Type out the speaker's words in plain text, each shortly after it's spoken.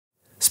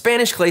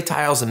Spanish clay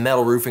tiles and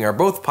metal roofing are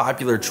both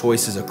popular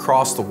choices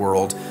across the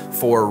world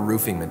for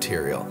roofing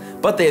material,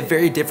 but they have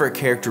very different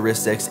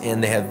characteristics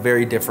and they have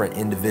very different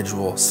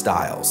individual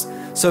styles.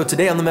 So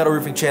today on the Metal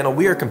Roofing channel,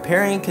 we are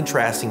comparing and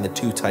contrasting the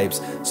two types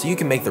so you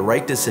can make the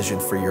right decision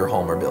for your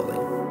home or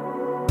building.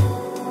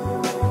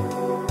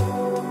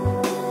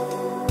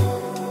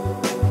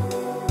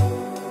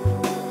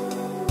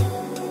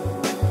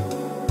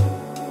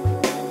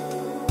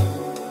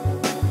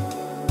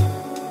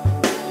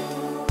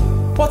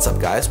 What's up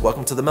guys,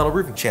 welcome to the Metal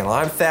Roofing channel.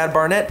 I'm Thad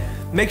Barnett.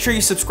 Make sure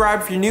you subscribe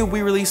if you're new.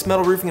 We release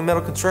metal roofing and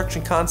metal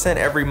construction content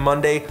every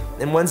Monday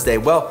and Wednesday.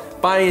 Well,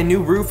 buying a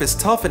new roof is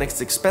tough and it's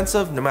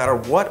expensive no matter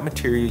what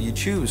material you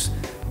choose.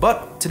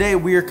 But today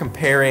we are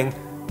comparing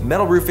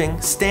metal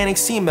roofing, standing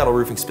seam metal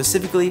roofing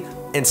specifically,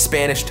 and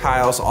Spanish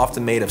tiles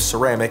often made of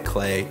ceramic,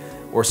 clay,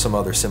 or some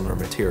other similar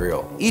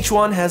material. Each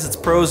one has its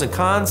pros and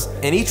cons,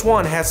 and each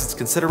one has its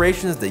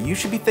considerations that you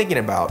should be thinking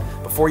about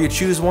before you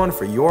choose one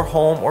for your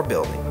home or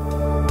building.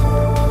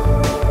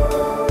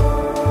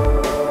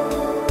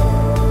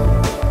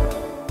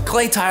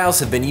 Clay tiles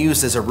have been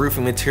used as a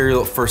roofing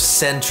material for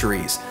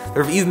centuries.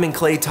 There have even been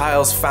clay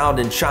tiles found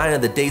in China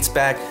that dates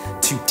back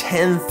to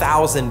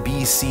 10,000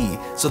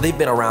 BC, so they've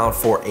been around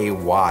for a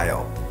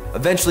while.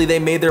 Eventually they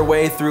made their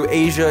way through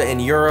Asia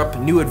and Europe,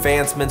 new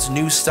advancements,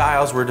 new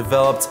styles were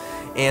developed,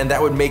 and that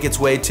would make its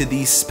way to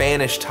the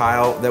Spanish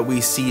tile that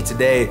we see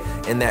today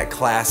in that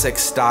classic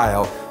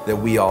style that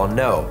we all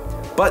know.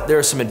 But there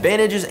are some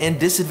advantages and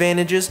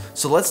disadvantages,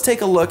 so let's take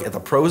a look at the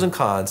pros and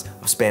cons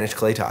of Spanish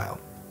clay tile.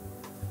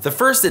 The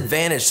first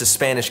advantage to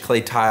Spanish clay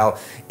tile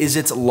is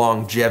its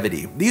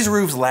longevity. These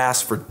roofs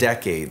last for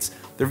decades.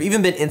 There have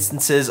even been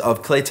instances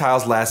of clay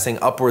tiles lasting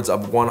upwards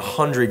of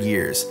 100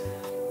 years.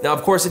 Now,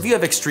 of course, if you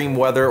have extreme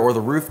weather or the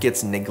roof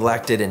gets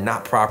neglected and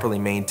not properly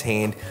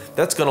maintained,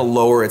 that's gonna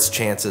lower its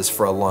chances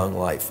for a long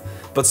life.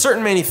 But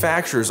certain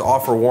manufacturers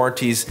offer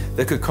warranties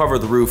that could cover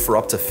the roof for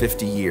up to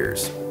 50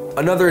 years.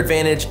 Another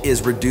advantage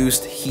is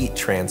reduced heat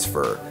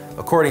transfer.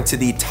 According to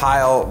the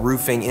Tile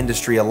Roofing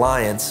Industry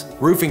Alliance,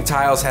 roofing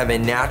tiles have a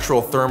natural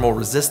thermal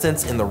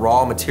resistance in the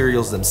raw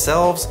materials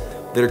themselves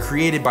that are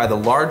created by the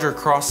larger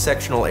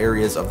cross-sectional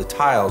areas of the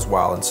tiles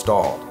while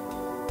installed.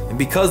 And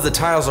because the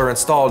tiles are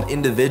installed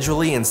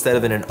individually instead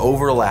of in an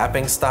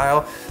overlapping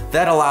style,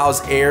 that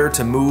allows air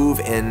to move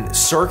and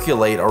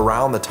circulate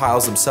around the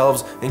tiles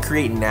themselves and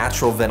create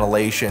natural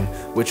ventilation,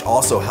 which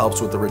also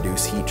helps with the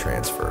reduced heat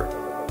transfer.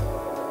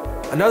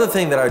 Another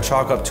thing that I would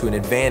chalk up to an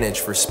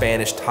advantage for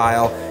Spanish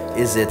tile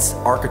is its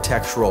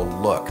architectural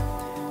look.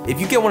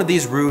 If you get one of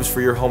these roofs for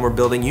your home or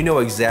building, you know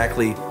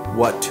exactly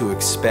what to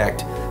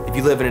expect. If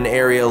you live in an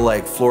area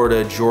like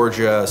Florida,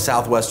 Georgia,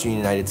 southwestern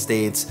United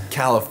States,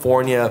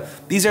 California,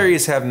 these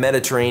areas have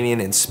Mediterranean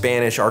and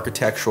Spanish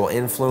architectural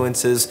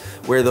influences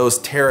where those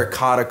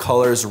terracotta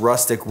colors,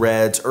 rustic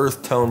reds,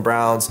 earth tone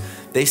browns,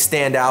 they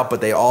stand out, but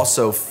they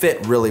also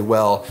fit really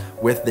well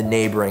with the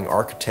neighboring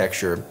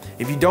architecture.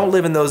 If you don't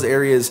live in those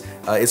areas,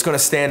 it's gonna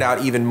stand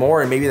out even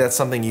more, and maybe that's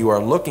something you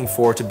are looking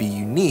for to be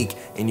unique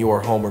in your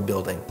home or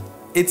building.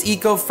 It's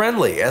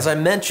eco-friendly. As I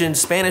mentioned,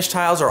 Spanish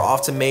tiles are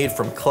often made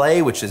from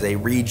clay, which is a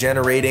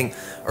regenerating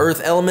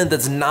earth element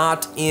that's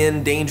not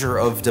in danger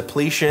of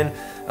depletion.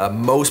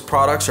 Most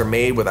products are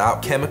made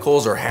without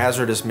chemicals or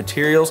hazardous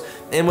materials,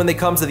 and when they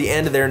come to the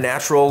end of their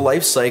natural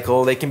life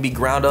cycle, they can be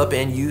ground up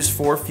and used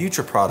for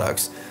future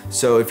products.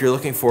 So if you're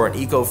looking for an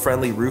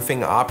eco-friendly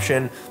roofing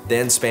option,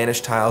 then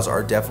Spanish tiles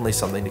are definitely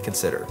something to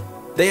consider.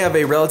 They have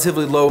a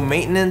relatively low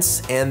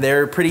maintenance and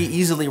they're pretty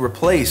easily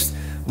replaced.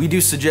 We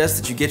do suggest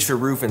that you get your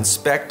roof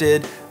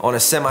inspected on a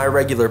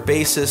semi-regular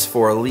basis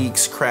for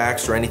leaks,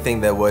 cracks, or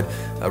anything that would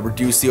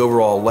reduce the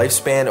overall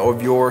lifespan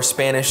of your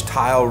Spanish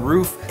tile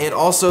roof. And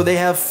also they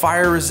have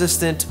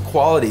fire-resistant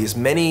qualities.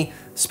 Many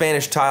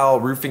Spanish tile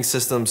roofing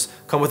systems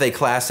come with a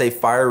Class A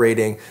fire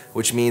rating,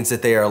 which means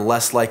that they are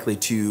less likely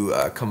to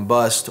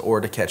combust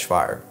or to catch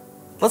fire.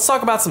 Let's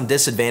talk about some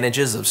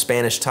disadvantages of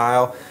Spanish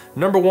tile.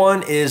 Number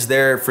one is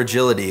their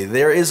fragility.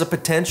 There is a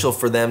potential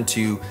for them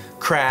to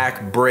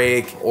crack,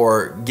 break,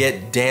 or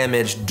get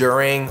damaged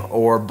during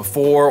or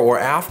before or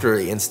after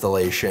the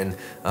installation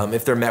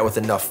if they're met with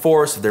enough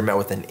force, if they're met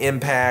with an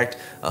impact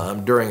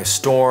during a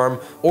storm,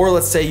 or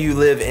let's say you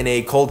live in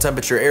a cold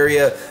temperature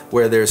area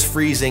where there's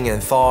freezing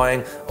and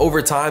thawing.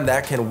 Over time,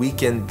 that can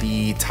weaken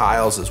the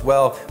tiles as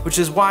well, which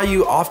is why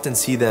you often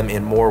see them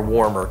in more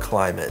warmer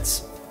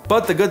climates.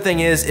 But the good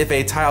thing is, if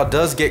a tile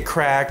does get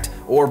cracked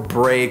or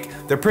break,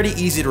 they're pretty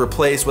easy to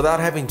replace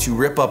without having to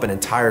rip up an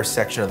entire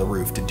section of the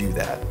roof to do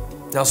that.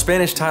 Now,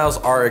 Spanish tiles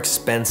are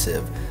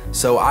expensive,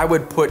 so I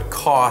would put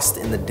cost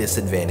in the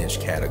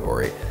disadvantage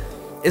category.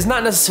 It's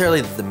not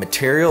necessarily that the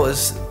material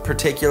is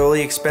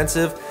particularly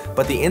expensive,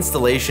 but the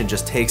installation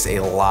just takes a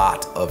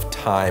lot of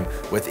time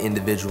with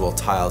individual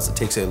tiles. It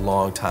takes a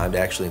long time to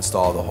actually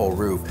install the whole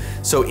roof.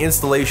 So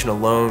installation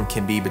alone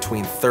can be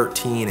between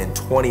 $13 and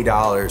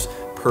 $20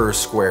 per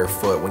square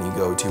foot when you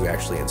go to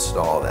actually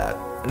install that.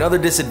 Another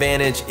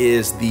disadvantage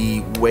is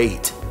the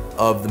weight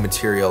of the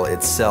material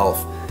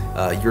itself.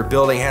 Your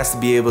building has to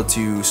be able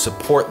to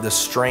support the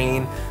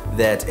strain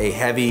that a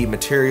heavy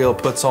material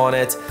puts on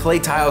it. Clay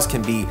tiles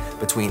can be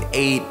between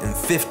 8 and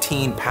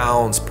 15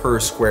 pounds per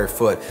square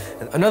foot.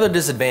 Another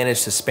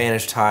disadvantage to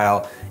Spanish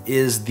tile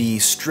is the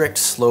strict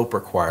slope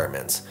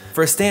requirements.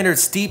 For a standard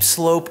steep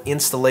slope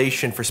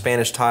installation for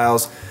Spanish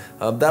tiles,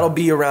 that'll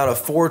be around a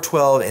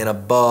 412 and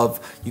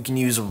above. You can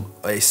use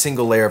a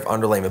single layer of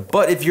underlayment.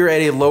 But if you're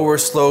at a lower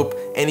slope,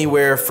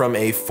 anywhere from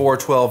a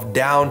 412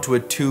 down to a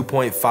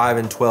 2.5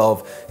 and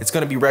 12, it's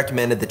going to be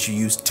recommended that you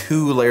use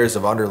 2 layers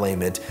of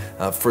underlayment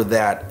for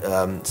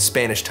that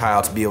Spanish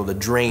tile to be able to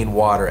drain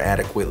water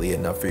adequately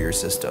enough for your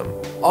system.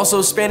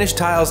 Also, Spanish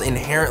tiles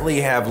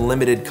inherently have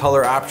limited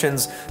color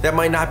options. That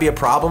might not be a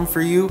problem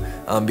for you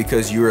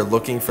because you are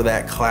looking for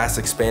that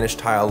classic Spanish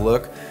tile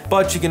look.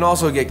 But you can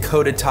also get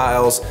coated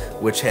tiles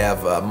which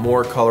have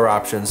more color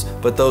options,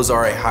 but those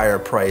are a higher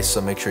price,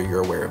 so make sure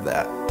you're aware of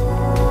that.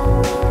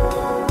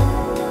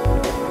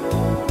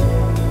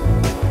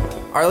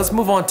 All right, let's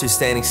move on to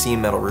standing seam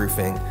metal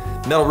roofing.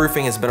 Metal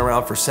roofing has been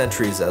around for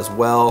centuries as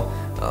well.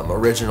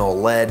 Original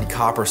lead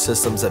copper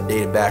systems have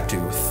dated back to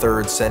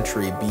 3rd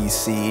century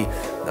BC.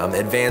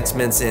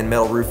 Advancements in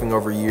metal roofing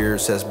over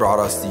years has brought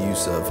us the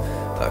use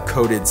of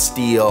coated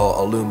steel,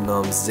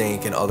 aluminum,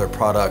 zinc, and other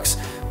products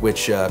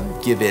which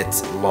give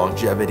it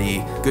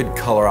longevity, good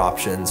color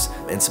options,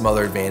 and some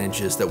other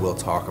advantages that we'll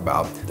talk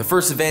about. The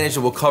first advantage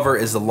that we'll cover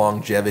is the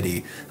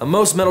longevity.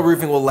 Most metal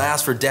roofing will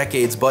last for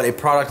decades, but a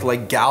product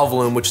like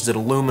Galvalume, which is an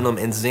aluminum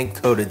and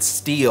zinc coated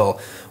steel,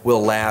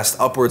 will last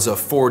upwards of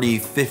 40,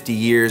 50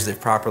 years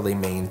if properly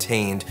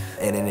maintained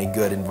and in a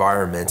good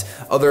environment.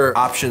 Other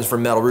options for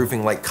metal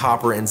roofing like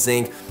copper and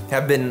zinc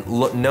have been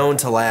known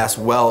to last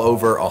well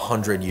over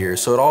 100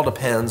 years. So it all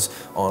depends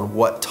on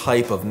what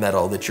type of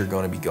metal that you're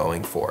going to be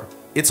going for.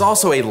 It's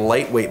also a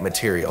lightweight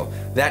material.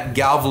 That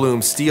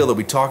Galvalume steel that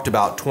we talked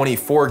about,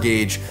 24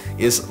 gauge,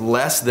 is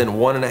less than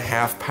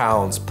 1.5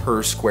 pounds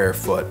per square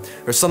foot.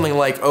 Or something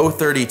like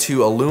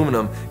 032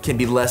 aluminum can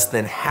be less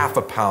than half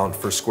a pound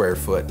per square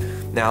foot.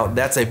 Now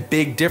that's a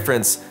big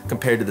difference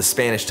compared to the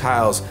Spanish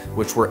tiles,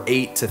 which were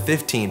 8 to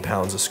 15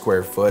 pounds a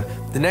square foot.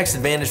 The next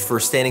advantage for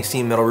standing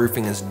seam metal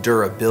roofing is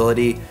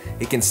durability.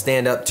 It can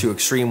stand up to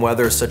extreme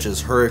weather such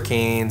as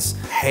hurricanes,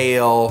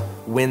 hail,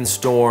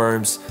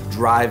 windstorms,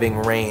 driving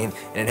rain,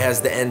 and it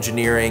has the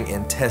engineering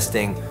and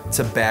testing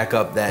to back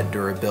up that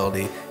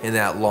durability and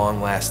that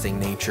long-lasting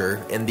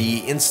nature. And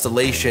the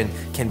installation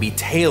can be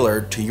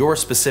tailored to your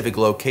specific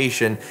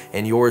location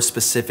and your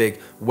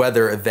specific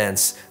weather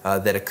events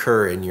that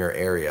occur in your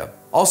area.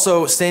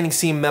 Also, standing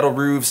seam metal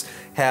roofs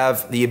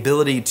have the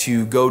ability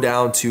to go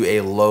down to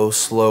a low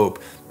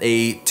slope.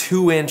 A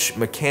 2-inch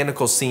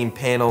mechanical seam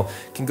panel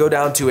can go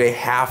down to a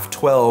half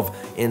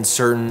 12 in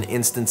certain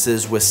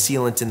instances with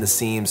sealant in the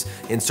seams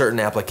in certain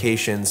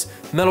applications.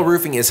 Metal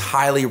roofing is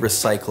highly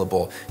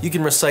recyclable. You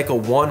can recycle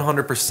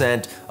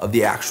 100% of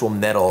the actual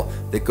metal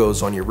that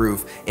goes on your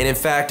roof. And in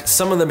fact,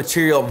 some of the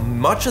material,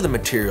 much of the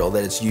material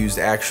that is used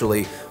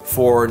actually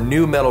for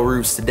new metal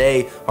roofs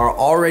today are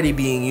already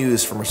being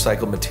used from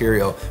recycled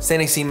material.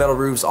 Standing seam metal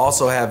roofs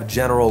also have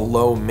general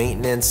low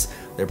maintenance.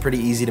 They're pretty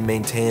easy to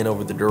maintain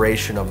over the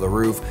duration of the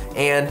roof,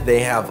 and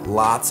they have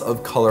lots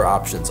of color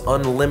options,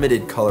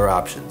 unlimited color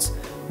options.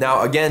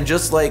 Now again,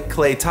 just like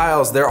clay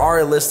tiles, there are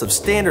a list of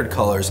standard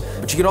colors,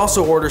 but you can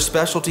also order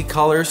specialty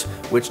colors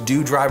which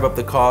do drive up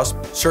the cost.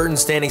 Certain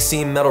standing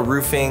seam metal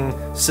roofing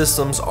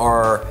systems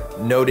are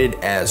noted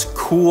as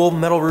cool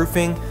metal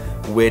roofing,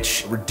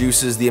 which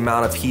reduces the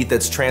amount of heat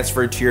that's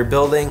transferred to your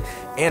building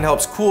and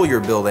helps cool your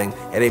building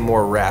at a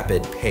more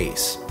rapid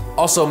pace.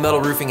 Also, metal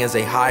roofing has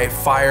a high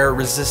fire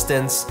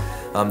resistance.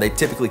 They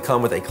typically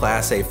come with a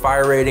Class A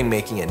fire rating,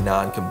 making it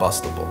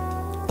non-combustible.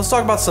 Let's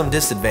talk about some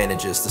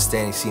disadvantages to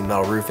standing seam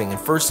metal roofing. And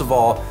first of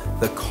all,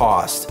 the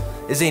cost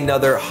is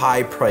another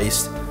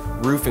high-priced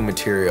roofing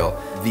material.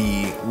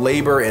 The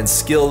labor and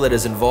skill that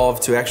is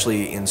involved to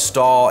actually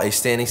install a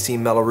standing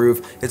seam metal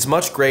roof is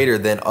much greater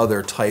than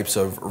other types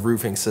of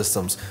roofing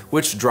systems,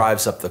 which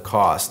drives up the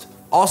cost.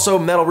 Also,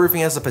 metal roofing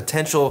has the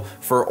potential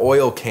for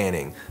oil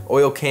canning.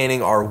 Oil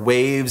canning are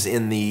waves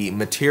in the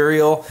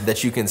material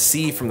that you can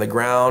see from the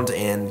ground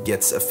and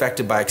gets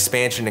affected by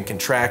expansion and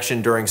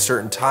contraction during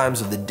certain times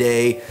of the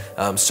day.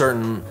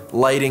 Certain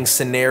lighting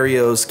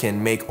scenarios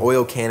can make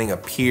oil canning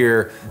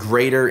appear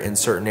greater in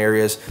certain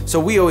areas. So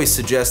we always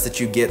suggest that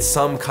you get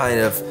some kind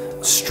of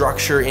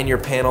structure in your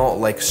panel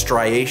like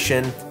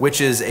striation,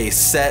 which is a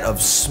set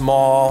of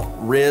small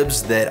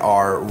ribs that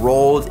are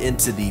rolled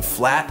into the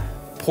flat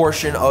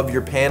portion of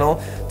your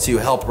panel to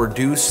help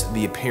reduce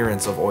the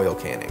appearance of oil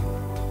canning.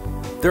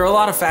 There are a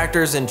lot of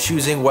factors in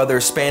choosing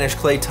whether Spanish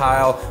clay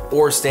tile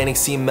or standing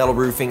seam metal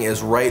roofing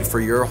is right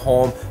for your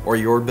home or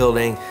your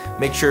building.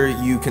 Make sure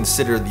you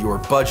consider your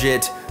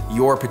budget,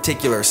 your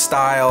particular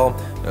style,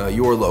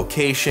 your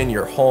location,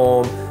 your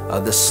home,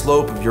 the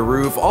slope of your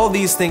roof. All of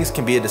these things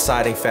can be a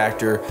deciding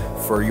factor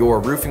for your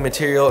roofing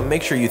material, and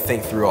make sure you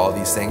think through all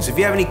these things. If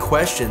you have any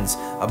questions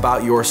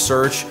about your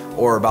search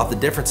or about the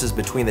differences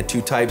between the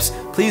two types,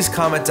 please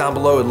comment down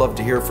below. I'd love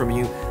to hear from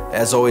you.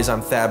 As always,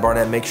 I'm Thad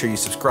Barnett. Make sure you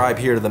subscribe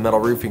here to the Metal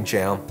Roofing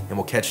channel, and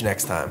we'll catch you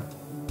next time.